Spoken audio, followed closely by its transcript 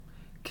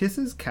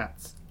Kisses,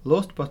 Cats,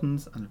 Lost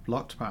Buttons and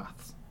Blocked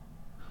Paths.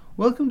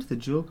 Welcome to the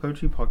Dual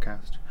Poetry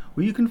Podcast,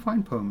 where you can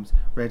find poems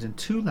read in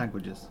two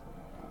languages,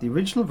 the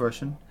original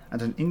version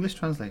and an English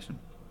translation.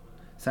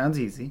 Sounds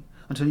easy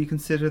until you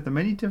consider the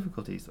many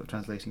difficulties of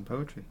translating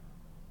poetry.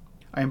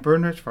 I am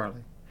Bernard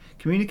Farley,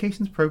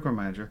 Communications Programme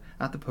Manager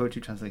at the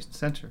Poetry Translation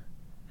Centre,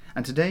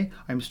 and today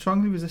I am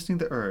strongly resisting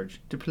the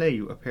urge to play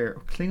you a pair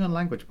of Klingon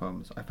language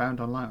poems I found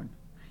online,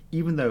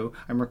 even though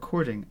I am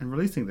recording and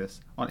releasing this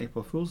on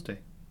April Fool's Day.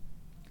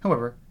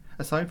 However,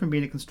 aside from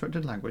being a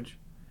constructed language,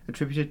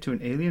 attributed to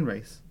an alien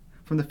race,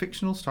 from the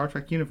fictional Star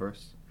Trek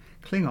universe,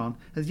 Klingon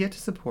has yet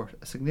to support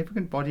a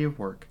significant body of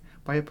work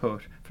by a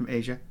poet from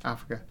Asia,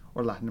 Africa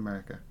or Latin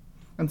America,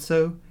 and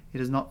so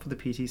it is not for the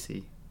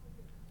PTC.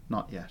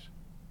 Not yet.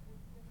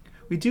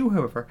 We do,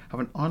 however, have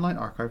an online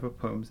archive of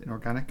poems in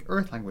organic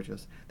Earth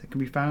languages that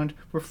can be found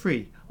for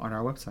free on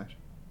our website,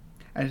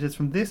 and it is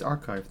from this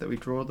archive that we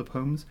draw the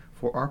poems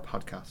for our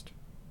podcast.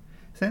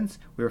 Since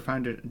we were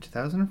founded in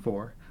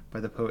 2004 by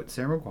the poet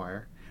Sir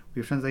Maguire, we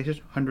have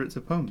translated hundreds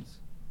of poems.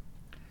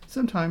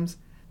 Sometimes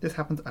this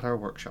happens at our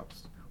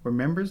workshops, where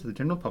members of the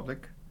general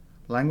public,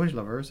 language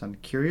lovers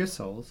and curious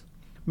souls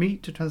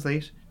meet to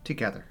translate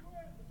together,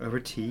 over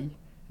tea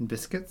and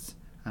biscuits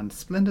and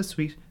splendid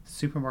sweet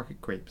supermarket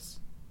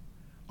grapes.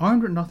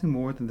 Armed with nothing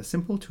more than the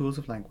simple tools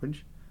of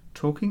language,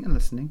 talking and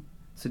listening,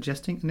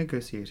 suggesting and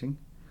negotiating,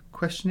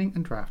 questioning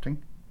and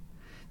drafting,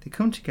 they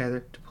come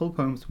together to pull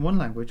poems from one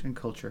language and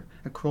culture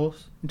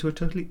across into a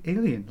totally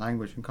alien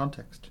language and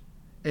context,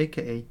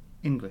 aka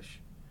English,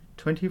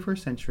 21st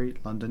century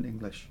London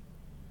English.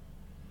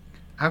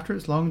 After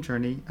its long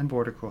journey and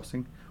border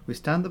crossing, we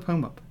stand the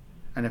poem up,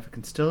 and if it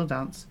can still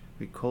dance,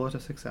 we call it a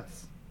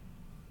success.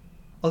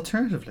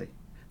 Alternatively,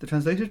 the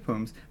translated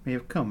poems may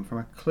have come from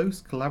a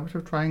close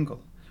collaborative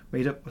triangle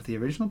made up of the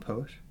original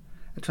poet,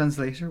 a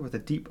translator with a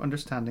deep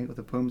understanding of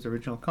the poem's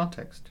original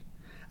context,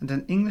 and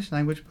an English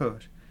language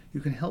poet who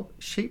can help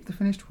shape the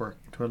finished work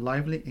into a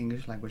lively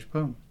English language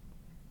poem.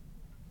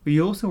 We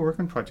also work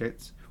on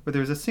projects where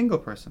there is a single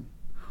person,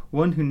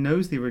 one who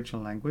knows the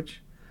original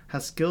language,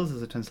 has skills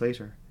as a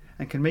translator,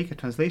 and can make a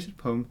translated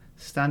poem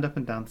stand up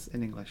and dance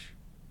in English.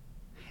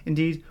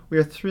 Indeed, we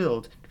are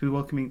thrilled to be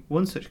welcoming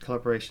one such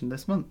collaboration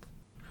this month.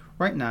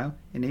 Right now,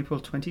 in April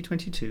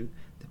 2022,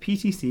 the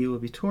PTC will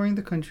be touring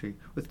the country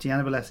with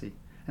Diana Bellessi,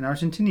 an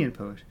Argentinian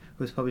poet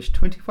who has published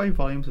 25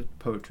 volumes of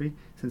poetry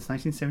since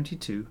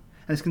 1972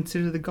 and is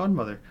considered the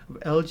godmother of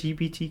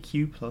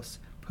LGBTQ+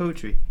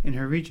 poetry in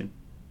her region,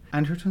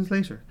 and her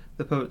translator,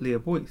 the poet Leo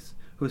Boix,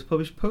 who has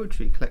published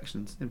poetry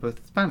collections in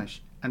both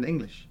Spanish and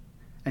English,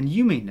 and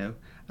you may know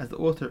as the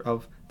author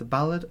of The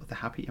Ballad of the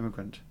Happy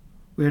Immigrant.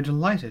 We are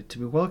delighted to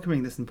be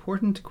welcoming this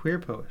important queer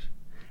poet,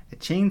 a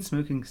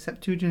chain-smoking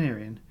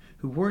septuagenarian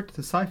who worked with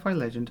the sci-fi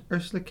legend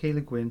Ursula K.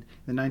 Le Guin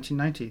in the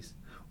 1990s,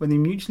 when they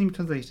mutually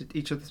translated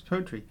each other's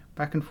poetry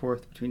back and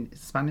forth between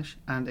Spanish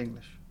and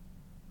English.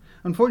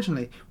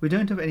 Unfortunately, we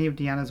don't have any of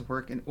Diana's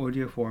work in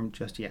audio form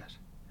just yet,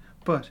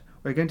 but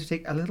we're going to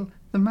take a little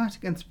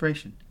thematic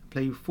inspiration and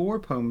play you 4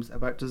 poems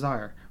about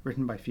desire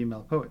written by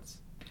female poets.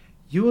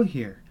 You will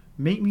hear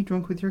Make Me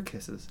Drunk With Your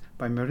Kisses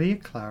by Maria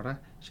Clara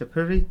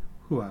Sharupi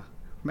Jua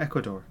from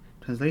Ecuador,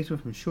 translated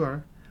from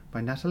Shuar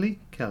by Nataly,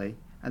 Kelly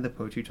and the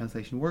Poetry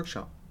Translation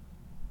Workshop.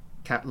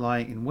 Cat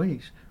Lying in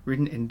Wait,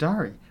 written in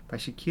Dari by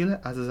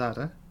Shakila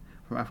Azizzada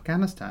from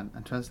Afghanistan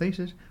and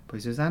translated by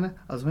Zuzanna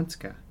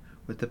Olszewska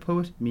with the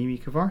poet Mimi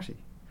Khalvati,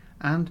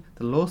 and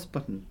The Lost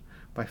Button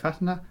by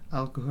Fatena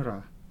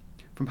Al-Gharra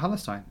from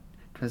Palastine,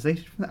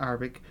 translated from the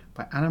Arabic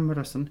by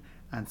Murison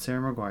and Sir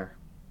Maguire.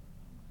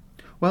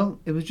 Well,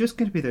 it was just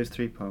going to be those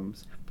 3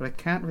 poems, but I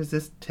can't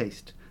resist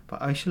Taste by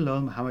Ash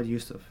Lul Mounamd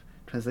Yusif,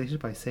 translated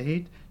by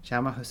Said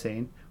Jama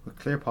Hussein with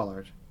Claire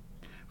Pollard.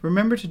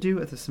 Remember to do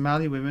as the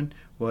Somali women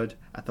would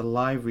at the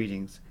live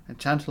readings and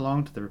chant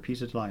along to the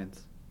repeated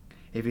lines.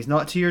 If he's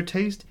not to your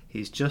taste,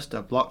 he's just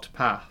a blocked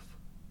path.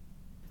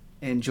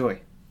 Enjoy.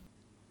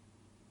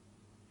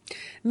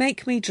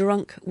 Make me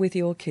drunk with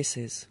your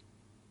kisses.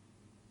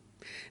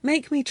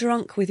 Make me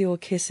drunk with your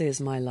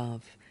kisses, my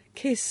love.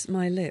 Kiss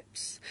my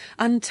lips.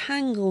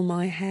 Untangle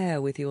my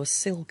hair with your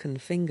silken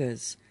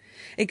fingers.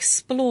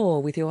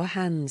 Explore with your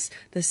hands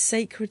the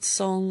sacred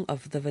song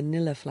of the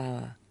vanilla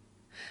flower.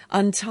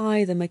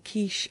 Untie the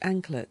maquiche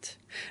anklet.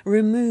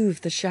 Remove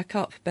the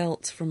shack-up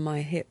belt from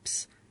my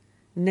hips.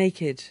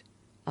 Naked,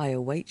 I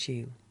await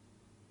you.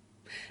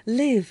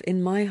 Live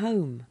in my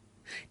home.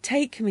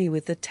 Take me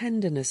with the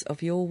tenderness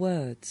of your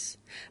words.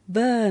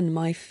 Burn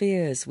my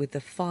fears with the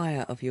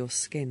fire of your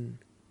skin.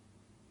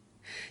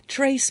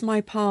 Trace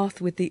my path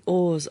with the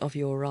oars of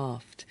your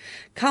raft.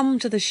 Come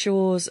to the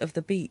shores of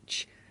the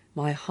beach,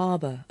 my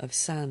harbour of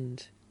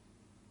sand.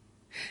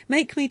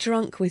 Make me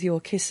drunk with your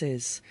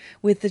kisses,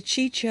 with the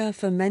chicha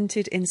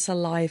fermented in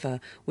saliva,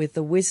 with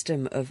the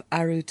wisdom of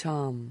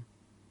Arutam.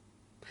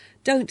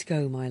 Don't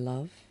go, my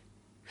love.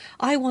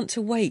 I want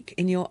to wake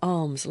in your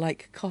arms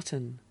like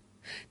cotton,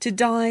 to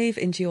dive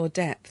into your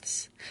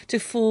depths, to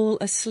fall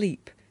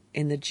asleep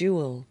in the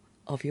jewel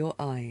of your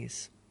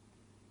eyes.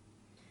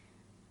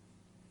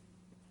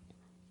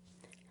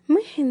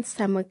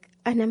 hensamig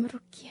anam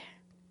rukia.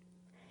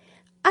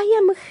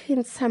 Ayam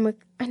hensamig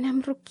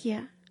anam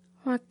rukia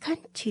wa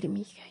kan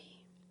chirmigai.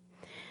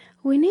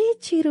 Wene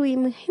chirui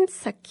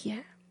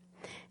mhensakia.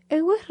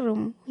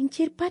 Ewerrum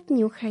winchirpat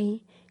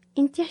nyuhai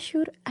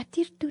intiashur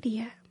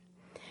atirturia.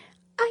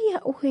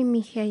 Aya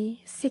uhemihai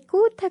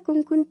sekuta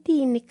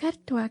kunkunti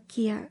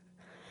nekartuakia.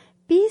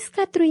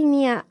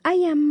 Piskatruinia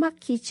aya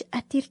makich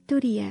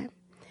atirturia.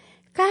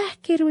 Kah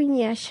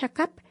keruinia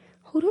shakap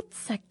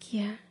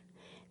hurutsakia.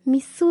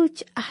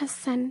 Misuj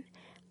ahasan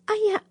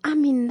aya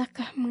amin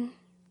nakahmu.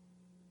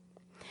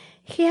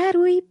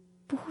 Hearui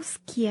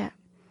puhuskia.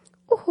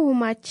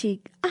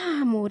 Uhumachig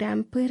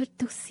amuram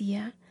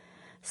pertusia.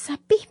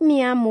 Sapih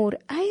mi amor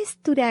a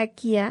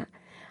esturakia.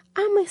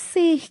 Ame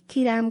seh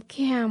kiram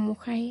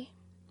keamuhai.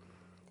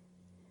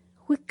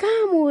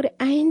 Wikamur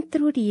a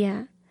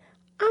entruria.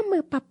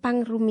 Ame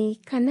papang rumi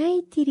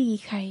kanai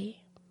tirihai.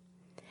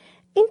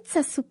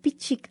 Intsa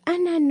supichik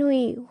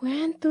ananui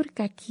wantur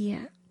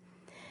kakia.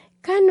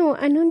 Kano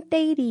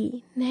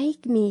anunteiri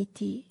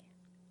naigmiti.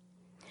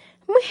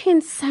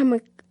 Muhen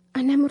samak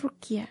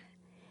anamrukia.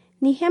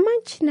 Ni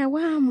hemanch na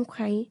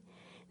wamukai.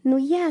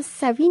 Nuya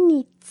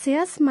savini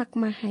tseas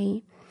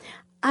makmahai.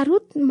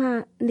 Arut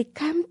ma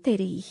nikam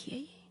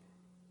terihai.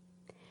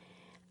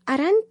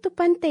 Aran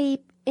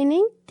tupanteip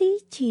enenti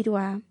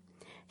chirwa.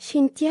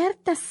 Shintiar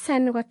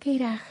tasan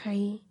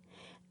wakirahai.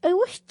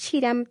 Ewih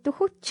chiram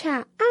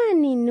tuhucha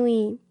ani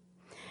nui.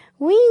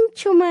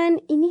 Winchuman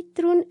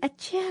initrun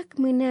aciak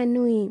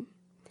menanui.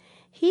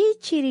 Hi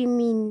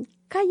chirimin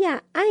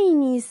kaya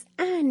ainis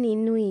ani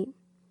nui.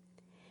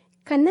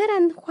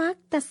 Kanaran huak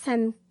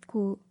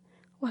tasanku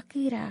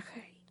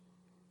wakirahai.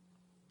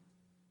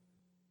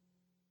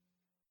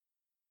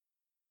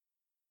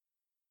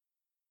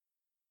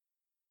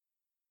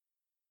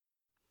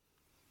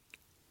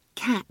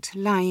 Cat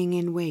lying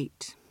in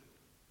wait.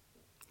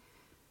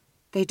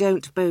 They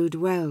don't bode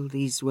well,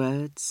 these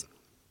words.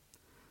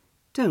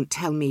 Don't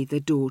tell me the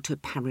door to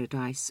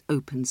paradise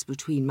opens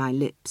between my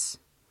lips.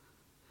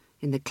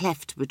 In the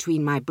cleft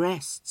between my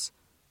breasts,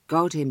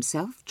 God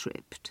himself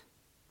tripped.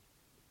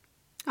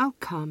 I'll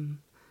come,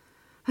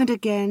 and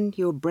again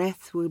your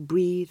breath will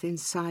breathe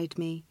inside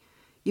me.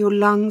 Your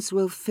lungs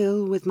will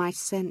fill with my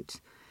scent.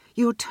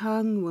 Your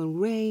tongue will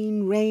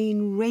rain,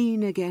 rain,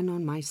 rain again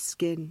on my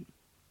skin.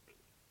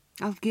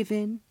 I'll give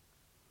in.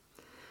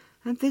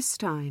 And this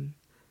time,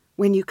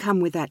 when you come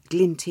with that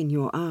glint in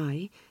your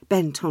eye,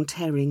 bent on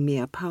tearing me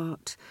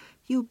apart,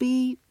 you'll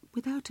be,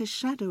 without a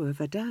shadow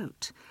of a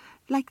doubt,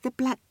 like the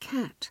black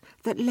cat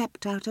that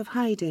leapt out of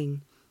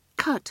hiding,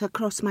 cut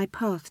across my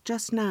path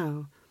just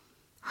now,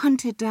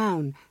 hunted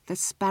down the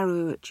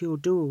sparrow at your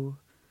door,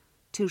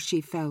 till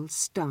she fell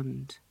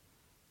stunned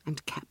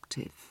and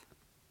captive.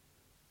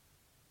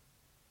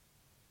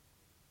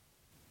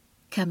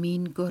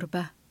 کمین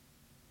گربه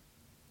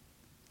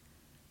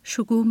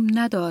شگوم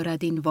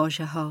ندارد این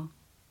واژه ها.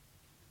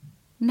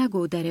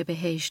 نگو در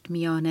بهشت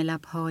میان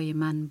لبهای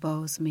من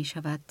باز می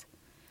شود.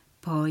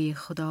 پای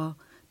خدا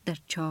در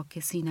چاک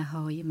سینه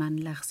های من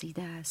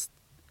لغزیده است.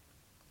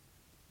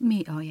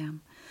 می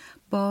آیم.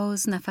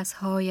 باز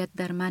نفسهایت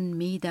در من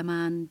می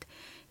دمند.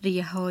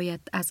 ریه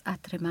هایت از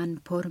عطر من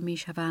پر می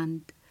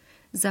شوند.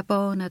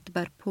 زبانت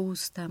بر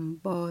پوستم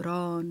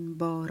باران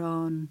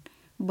باران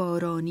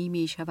بارانی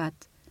می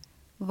شود.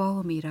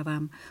 وا می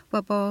روم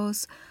و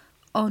باز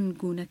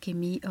آنگونه که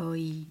می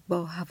آیی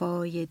با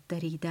هوای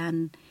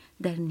دریدن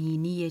در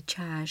نینی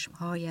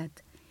چشمهایت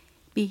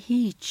به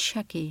هیچ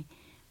شکی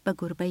به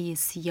گربه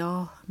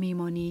سیاه می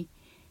مانی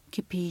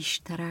که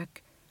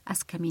پیشترک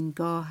از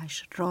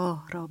کمینگاهش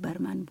راه را بر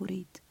من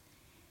برید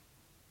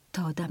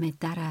تا دم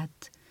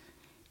درت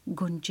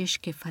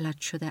گنجشک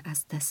فلج شده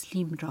از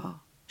تسلیم را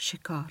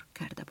شکار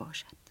کرده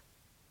باشد.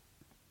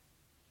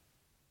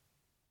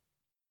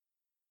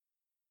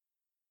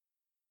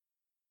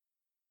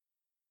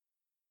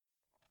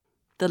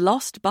 The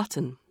Lost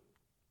Button.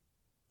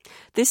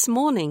 This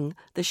morning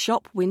the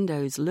shop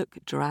windows look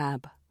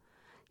drab.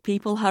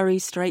 People hurry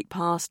straight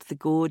past the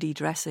gaudy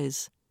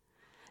dresses.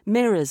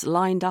 Mirrors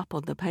lined up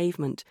on the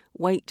pavement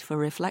wait for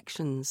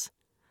reflections.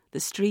 The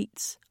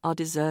streets are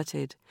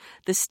deserted.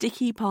 The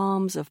sticky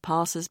palms of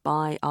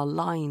passers-by are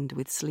lined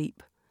with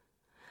sleep.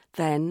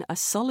 Then a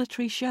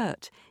solitary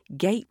shirt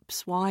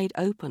gapes wide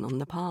open on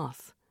the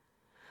path.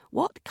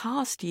 What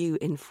cast you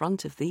in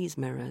front of these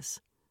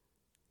mirrors?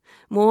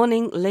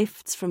 Morning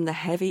lifts from the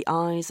heavy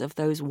eyes of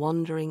those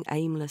wandering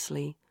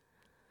aimlessly.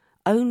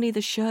 Only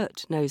the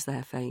shirt knows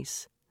their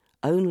face,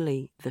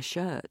 only the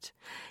shirt,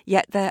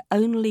 yet their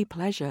only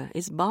pleasure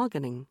is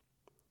bargaining.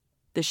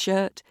 The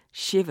shirt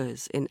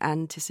shivers in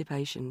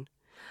anticipation,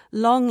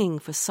 longing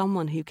for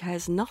someone who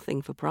cares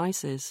nothing for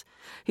prices,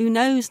 who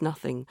knows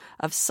nothing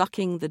of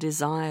sucking the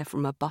desire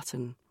from a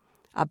button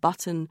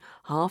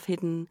half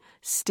hidden,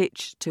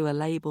 stitched to a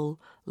label,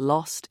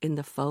 lost in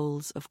the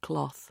folds of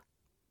cloth.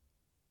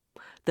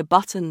 The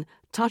button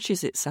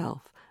touches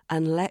itself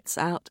and lets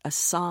out a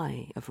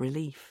sigh of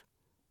relief.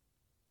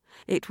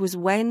 It was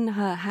when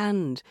her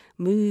hand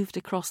moved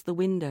across the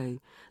window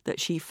that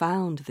she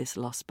found this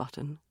lost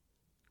button.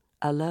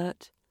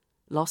 alert,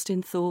 lost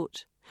in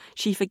thought,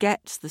 she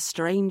forgets the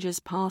strangers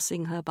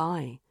passing her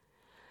by.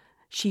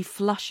 She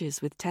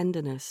flushes with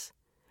tenderness,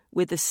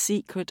 with the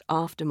secret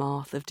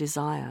aftermath of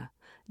desire,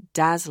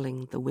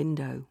 dazzling the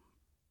window.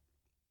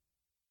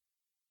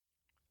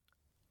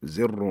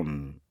 زر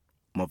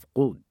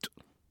مفقود.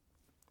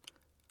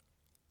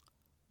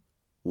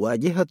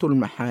 واجهة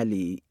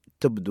المحال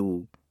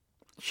تبدو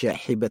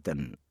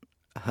شاحبة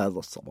هذا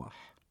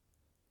الصباح.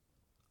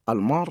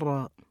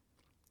 المارة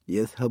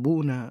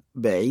يذهبون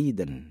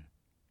بعيدا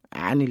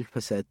عن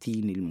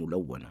الفساتين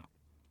الملونة.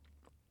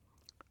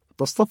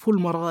 تصطف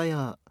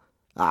المرايا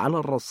على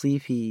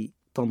الرصيف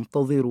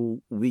تنتظر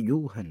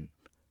وجوها،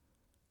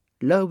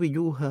 لا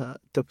وجوه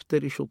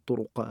تفترش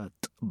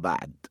الطرقات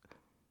بعد.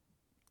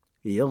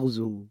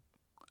 يغزو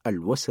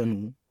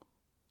الوسن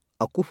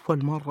أكف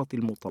المارة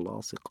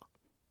المتلاصقة.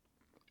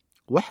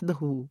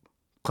 وحده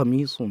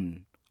قميص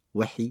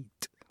وحيد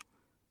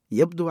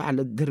يبدو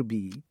على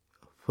الدرب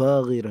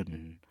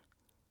فاغرا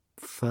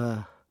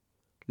فاه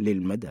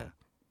للمدى.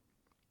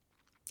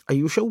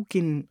 أي شوك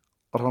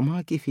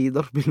رماك في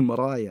درب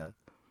المرايا.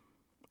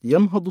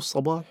 ينهض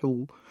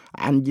الصباح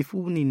عن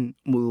جفون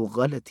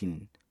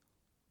مذغلة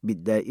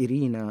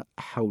بالدائرين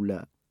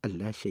حول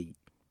اللاشيء.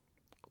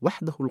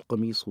 وحده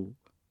القميص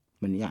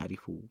من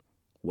يعرف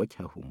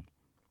وجههم،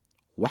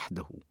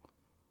 وحده،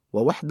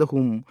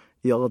 ووحدهم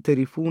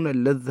يغترفون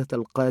اللذة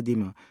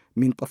القادمة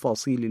من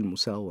تفاصيل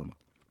المساومة.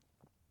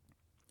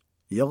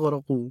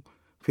 يغرق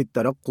في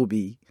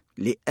الترقب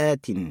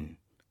لآت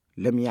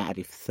لم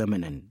يعرف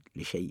ثمنا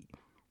لشيء.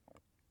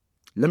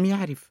 لم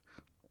يعرف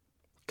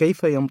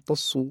كيف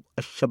يمتص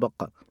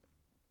الشبق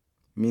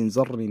من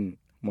زر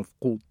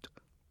مفقود.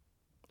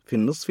 في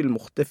النصف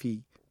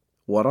المختفي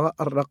وراء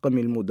الرقم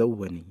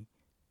المدون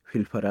في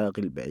الفراغ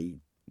البعيد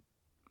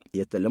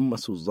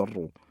يتلمس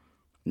الزر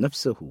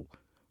نفسه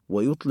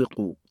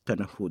ويطلق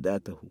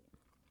تنفذاته.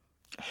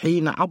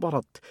 حين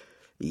عبرت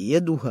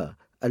يدها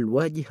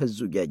الواجهة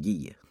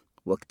الزجاجية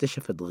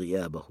واكتشفت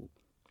غيابه،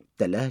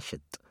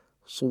 تلاشت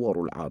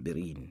صور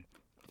العابرين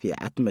في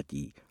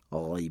عتمة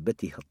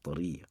غيبتها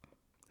الطرية.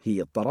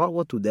 هي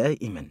الطراوة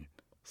دائما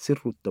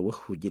سر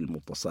التوهج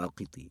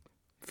المتساقط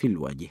في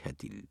الواجهة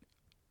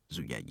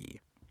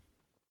الزجاجية.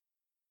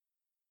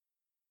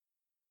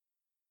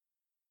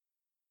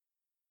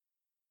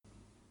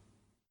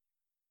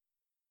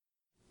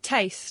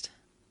 Taste.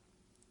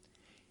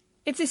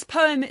 If this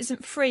poem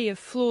isn't free of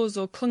flaws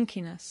or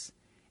clunkiness,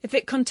 if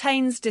it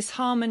contains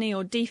disharmony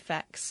or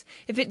defects,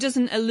 if it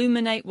doesn't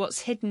illuminate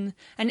what's hidden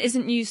and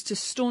isn't used to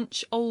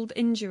staunch old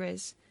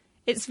injuries,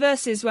 its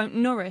verses won't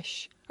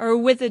nourish, are a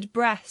withered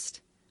breast.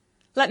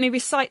 Let me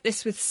recite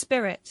this with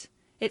spirit.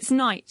 It's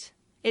night,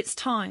 it's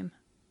time.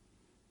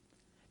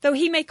 Though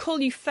he may call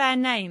you fair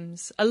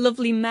names, a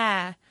lovely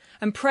mare,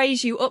 and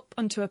praise you up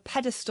onto a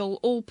pedestal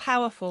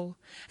all-powerful,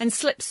 and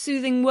slip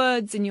soothing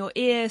words in your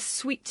ear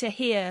sweet to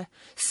hear,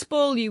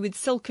 spoil you with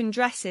silken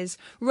dresses,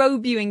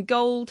 robe you in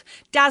gold,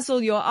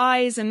 dazzle your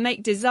eyes and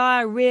make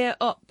desire rear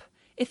up,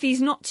 if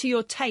he's not to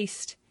your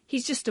taste,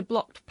 he's just a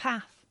blocked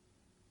path.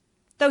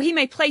 Though he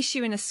may place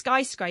you in a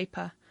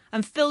skyscraper,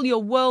 and fill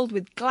your world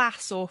with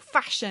glass or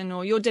fashion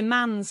or your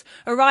demands,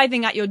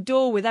 arriving at your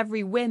door with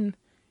every whim,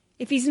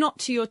 if he's not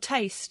to your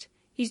taste,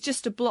 he's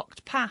just a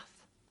blocked path.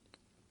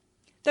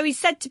 Though he's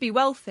said to be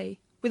wealthy,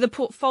 with a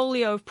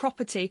portfolio of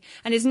property,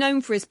 and is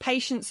known for his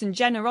patience and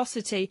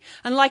generosity,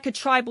 and like a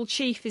tribal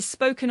chief is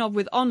spoken of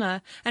with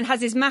honour, and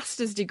has his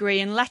master's degree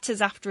and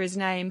letters after his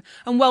name,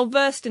 and well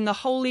versed in the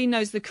holy,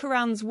 knows the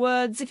Quran's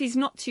words, if he's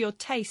not to your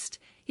taste,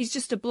 he's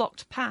just a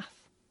blocked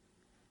path.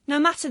 No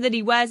matter that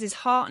he wears his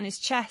heart on his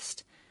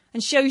chest,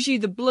 and shows you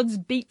the blood's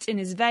beat in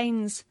his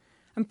veins,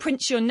 and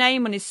prints your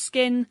name on his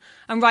skin,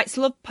 and writes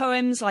love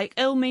poems like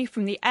Ilmi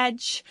from the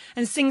Edge,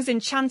 and sings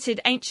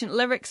enchanted ancient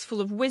lyrics full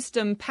of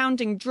wisdom,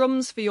 pounding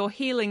drums for your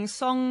healing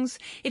songs,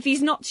 if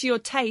he's not to your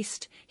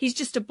taste, he's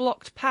just a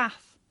blocked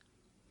path.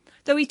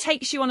 Though he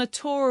takes you on a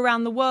tour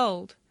around the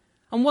world,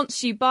 and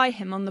wants you by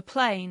him on the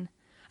plane,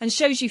 and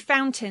shows you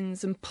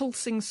fountains and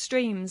pulsing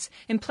streams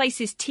in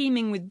places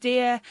teeming with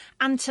deer,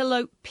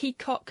 antelope,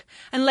 peacock,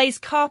 and lays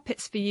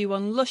carpets for you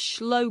on lush,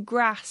 low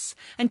grass,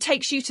 and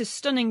takes you to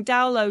stunning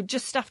Dowlow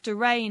just after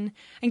rain,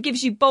 and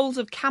gives you bowls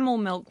of camel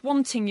milk,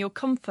 wanting your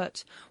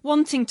comfort,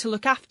 wanting to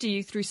look after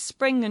you through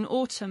spring and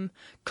autumn,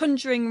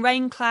 conjuring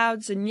rain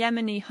clouds and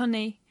Yemeni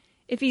honey,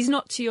 if he's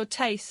not to your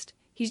taste,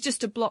 he's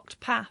just a blocked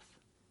path.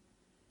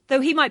 Though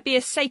he might be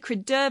a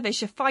sacred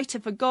dervish, a fighter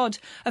for God,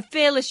 a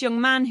fearless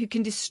young man who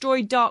can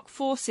destroy dark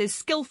forces,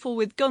 skillful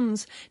with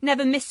guns,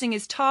 never missing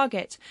his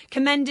target,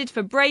 commended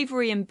for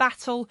bravery in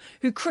battle,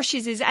 who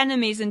crushes his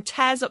enemies and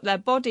tears up their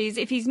bodies,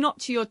 if he's not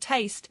to your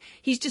taste,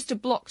 he's just a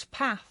blocked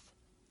path.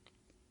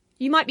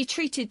 You might be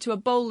treated to a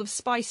bowl of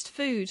spiced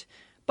food,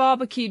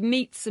 barbecued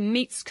meats and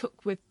meats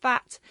cooked with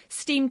fat,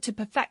 steamed to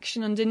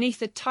perfection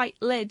underneath a tight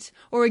lid,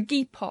 or a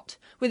ghee pot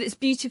with its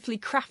beautifully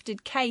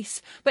crafted case,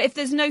 but if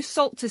there's no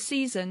salt to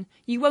season,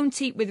 you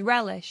won't eat with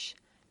relish.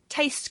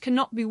 Taste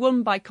cannot be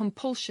won by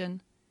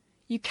compulsion.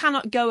 You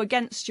cannot go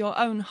against your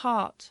own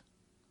heart.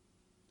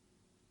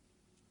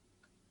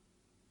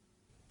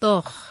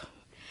 dookh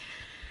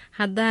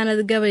haddaanad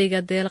gabayga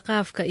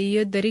deelqaafka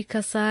iyo dari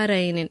ka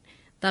saaraynin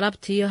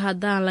dalabtiyo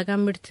haddaan laga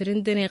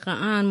midhtirin diniqa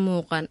aan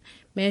muuqan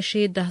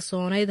meeshii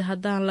dahsoonayd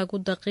haddaan lagu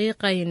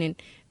daqiiqaynin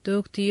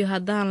doogtiyo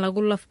haddaan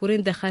lagu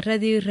lafgurin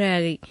dakharadii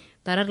raagay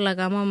darar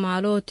lagama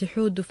maaloo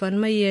tixuu dufan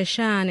ma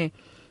yeeshaane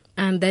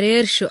aan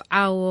dareersho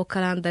caawoo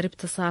kalaan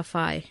daribta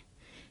saafaaye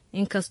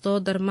inkastuu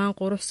darmaan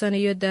quruxsan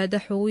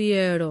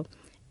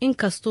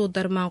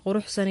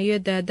iyo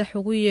daadax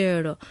ugu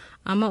yeedho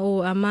ama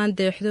uu ammaan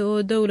deexdo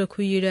oo dowla ku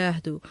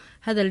yidhaahdo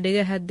hadal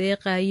dhegaha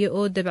deeqaayo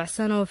oo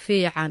dabacsanoo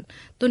fiican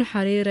dun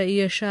xariira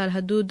iyo shaal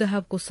hadduu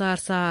dahabku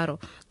saarsaaro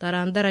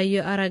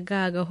daraandarayo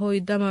araggaaga hoy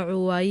damacu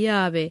waa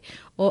yaabe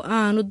oo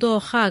aanu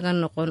dookhaaga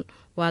noqon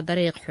waa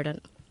dariiq xidhan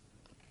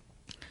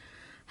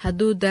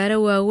hadduu daaro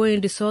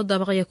waaweyn dhisoo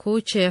dabaqya kuu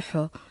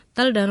jeexo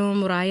daldhanoo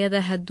muraayada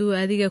hadduu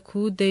adiga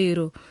kuu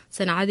dayro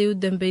sancadii u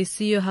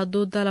dambaysiiyo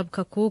hadduu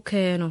dalabka kuu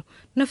keeno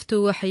naftu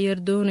waxa yar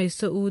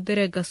doonayso uu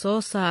daragga soo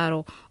saaro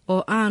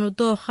oo aanu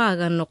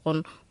dookhaaga noqon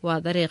waa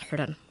dariiq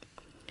xidhan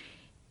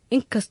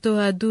inkastoo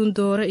adduun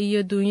dooro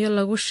iyo duunyo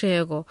lagu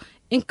sheego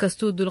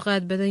inkastuu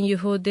dulqaad badan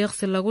yahoo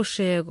deeqsi lagu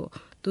sheego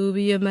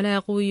duubiyo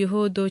malaaquu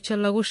yahoo doojo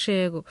lagu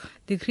sheego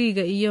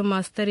digriga iyo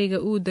maastariga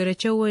uu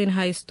darajo weyn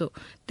haysto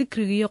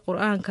digrigiyo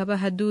qur-aankaba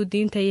hadduu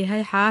diinta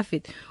yahay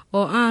xaafid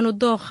oo aanu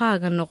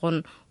dookhaaga noqon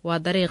waa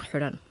dariiq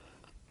xidhan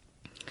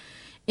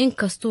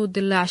inkastuu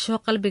dilaacsho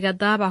qalbiga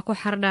daabac ku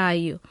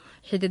xardhaayo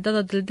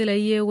xididada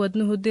dildilayee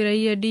wadnuhu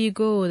diraya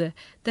dhiigooda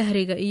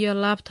dahriga iyo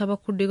laabtaba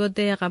ku dhigo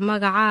deeqa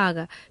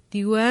magacaaga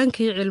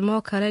diiwaankii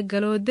cilmoo kale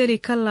galoo deli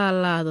ka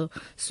laalaado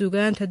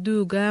sugaanta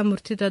duugaa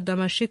murtida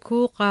damashi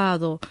kuu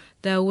qaado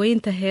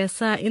daaweynta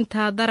heesaa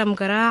intaa daram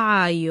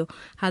garaacayo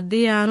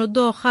haddii aanu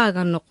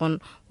dookhaaga noqon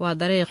waa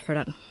dariiq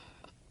xidhan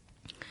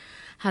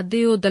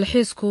haddii uu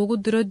dalxiis kuugu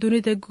diro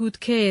dunida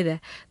guudkeeda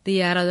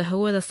diyaarado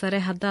hawada sare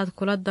haddaad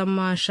kula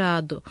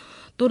damaanshaado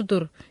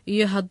durdur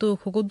iyo hadduu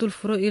kugu dul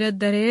furo ila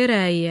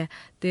dareeraya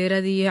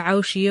deeradiyo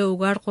cawshiyo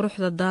ugaadh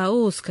quruxda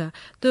daa'uuska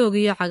doog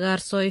iyo cagaar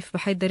soo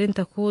ifbaxay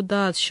darinta kuu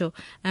daadsho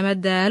ama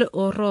daalo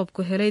oo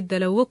roobku helay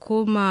dalawo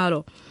kuu maalo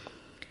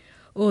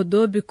oo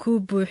doobi kuu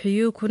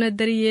buuxiyo kuna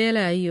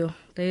daryeelayo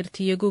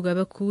dayrtiyo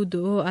gugaba kuu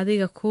do-oo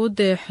adiga kuu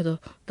deexdo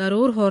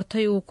daruur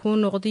hortay uu kuu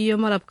noqdiyo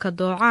malabka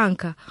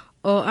doocaanka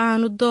oo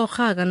aanu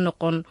dookhaaga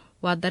noqon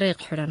waa dariiq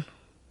xidhan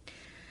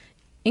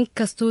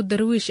inkastuu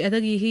darwiish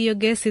adag yihiyo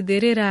geesi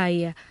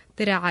diriraaya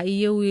diraca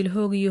iyo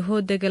wiilhoog iyo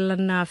hoodega la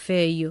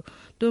naafeeyo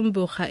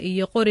dumbukha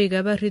iyo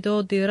qorigaba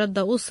ridoo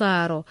diiradda u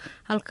saaro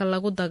halka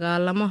lagu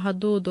dagaalamo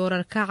hadduu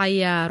doorar ka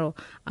cayaaro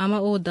ama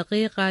uu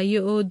daqiiqayo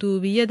oo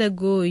duubiyada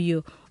gooyo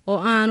oo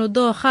aanu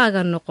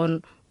dookhaaga noqon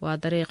waa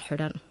dariiq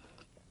xidhan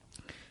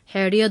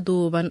xeedhyo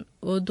duuban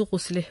oo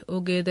duqus leh oo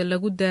geeda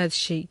lagu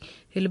daadshay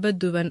hilba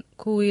duban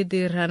kuwii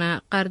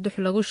diiranaa qaar dux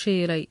lagu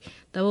shiilay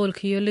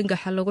daboolkiiyo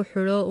lingaxa lagu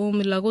xidhoo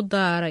uumi lagu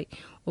daaray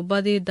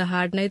ubadii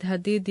dahaadhnayd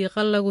haddii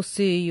diiqa lagu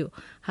siiyo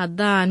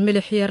haddaan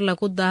milix yar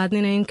lagu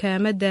daadinayn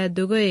kaama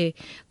daadogoe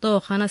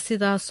dookhana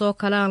sidaasoo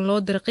kale aan loo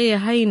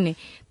dirqiyahayne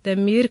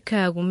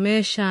damiirkaagu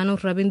meeshaanu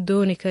rabin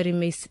dooni kari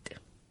maysid.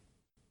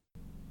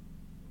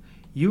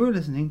 You are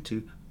listening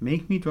to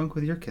Make Me Drunk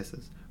With Your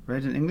Kisses,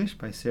 read in English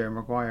by Sarah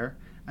Maguire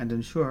and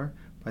in Shuar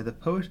by the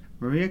poet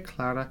Maria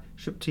Clara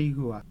Sharupi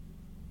Jua.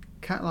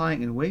 Cat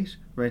Lying in Wait,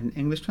 read in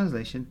English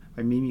translation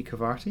by Mimi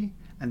Khalvati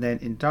and then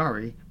in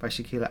Dari by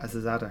Shakila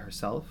Azizzada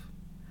herself.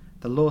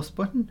 The Lowest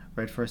Button,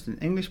 read first in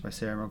English by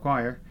Sarah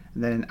Maguire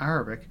and then in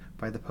Arabic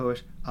by the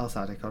poet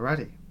Al-Sadiq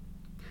Al-Radi.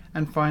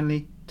 And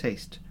finally,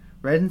 Taste,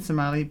 read in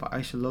Somali by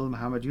Ash Lul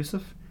Mounamd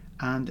Yusif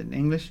and in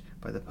English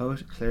by the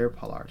poet Claire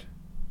Pollard.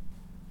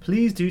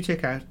 Please do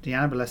check out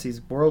Diana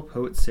Bellessi's World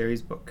Poets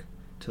series book,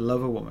 To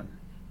Love a Woman,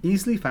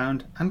 easily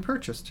found and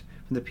purchased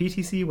from the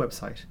PTC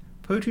website,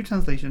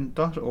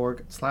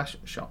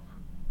 poetrytranslation.org/shop.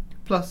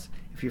 Plus,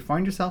 if you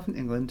find yourself in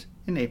England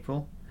in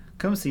April,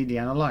 come see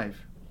Diana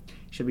live.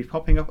 She'll be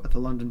popping up at the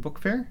London Book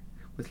Fair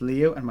with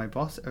Leo and my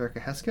boss Erica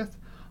Hesketh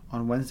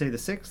on Wednesday the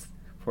 6th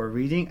for a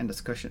reading and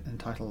discussion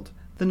entitled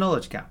The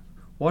Knowledge Gap,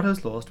 What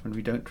Is Lost When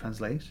We Don't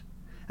Translate,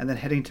 and then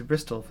heading to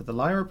Bristol for the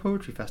Lyra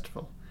Poetry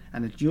Festival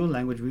and a dual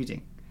language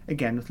reading,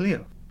 again with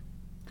Leo.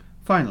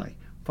 Finally,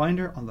 find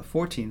her on the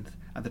 14th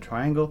at the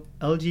Triangle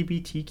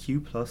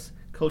LGBTQ+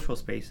 cultural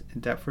space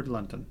in Deptford,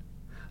 London,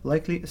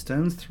 likely a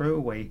stone's throw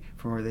away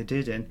from where they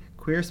did in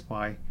Queer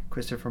Spy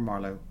Christopher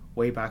Marlowe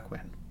way back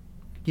when.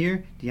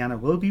 Here, Diana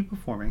will be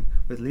performing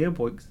with Leo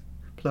Boix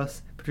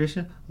plus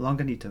Patricia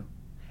Longanito,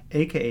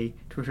 aka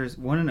Twitter's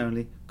one and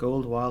only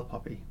Gold Wild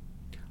Poppy,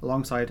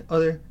 alongside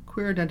other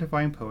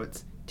queer-identifying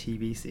poets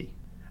TBC.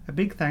 A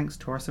big thanks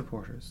to our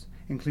supporters,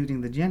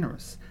 including the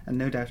generous and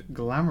no doubt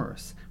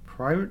glamorous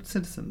private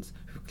citizens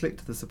who've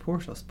clicked the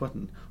Support Us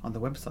button on the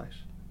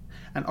website,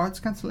 and Arts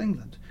Council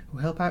England, who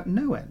help out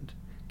no end,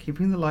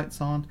 keeping the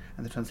lights on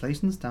and the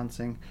translations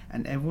dancing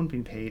and everyone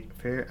being paid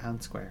fair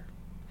and square.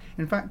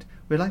 In fact,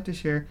 we'd like to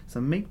share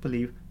some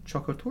make-believe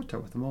choco torta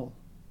with them all.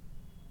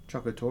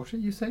 Choco torta,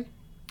 you say?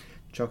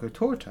 Choco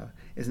torta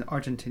is an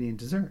Argentinian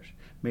dessert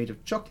made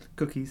of chocolate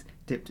cookies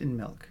dipped in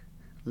milk,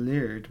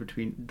 layered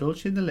between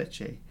dulce de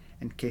leche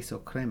and queso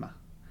crema,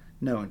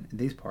 known in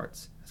these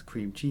parts as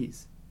cream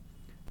cheese.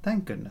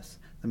 Thank goodness,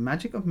 the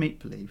magic of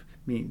make-believe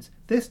means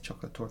this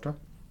chocolate torta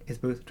is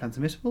both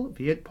transmissible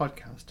via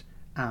podcast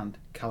and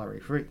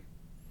calorie-free.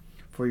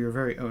 For your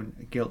very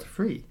own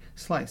guilt-free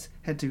slice,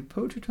 head to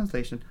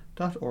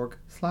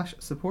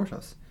poetrytranslation.org/support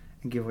us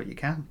and give what you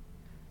can.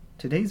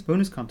 Today's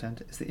bonus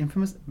content is the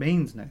infamous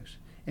Baines Note,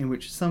 in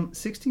which some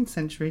 16th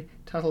century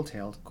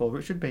tattletale called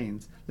Richard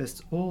Baines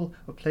lists all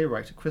of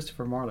playwright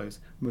Christopher Marlowe's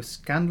most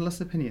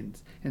scandalous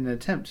opinions in an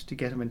attempt to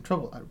get him in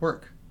trouble at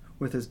work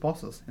with his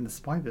bosses in the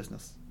spy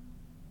business.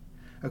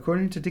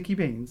 According to Dickie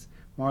Baines,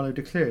 Marlowe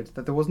declared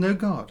that there was no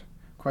God,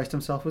 Christ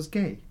himself was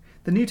gay,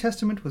 the New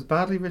Testament was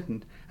badly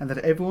written, and that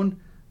everyone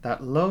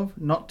that love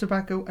not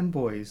tobacco and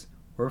boys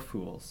were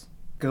fools.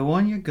 Go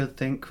on, you good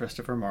thing,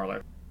 Christopher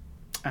Marlowe.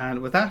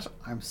 And with that,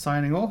 I'm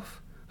signing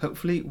off.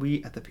 Hopefully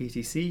we at the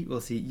PTC will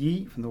see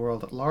ye from the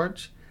world at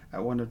large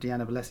at one of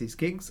Diana Bellessi's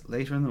gigs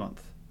later in the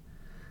month.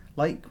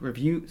 Like,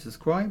 review,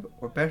 subscribe,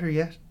 or better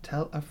yet,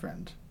 tell a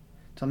friend.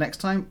 Till next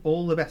time,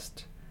 all the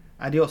best.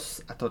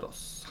 Adios a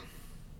todos.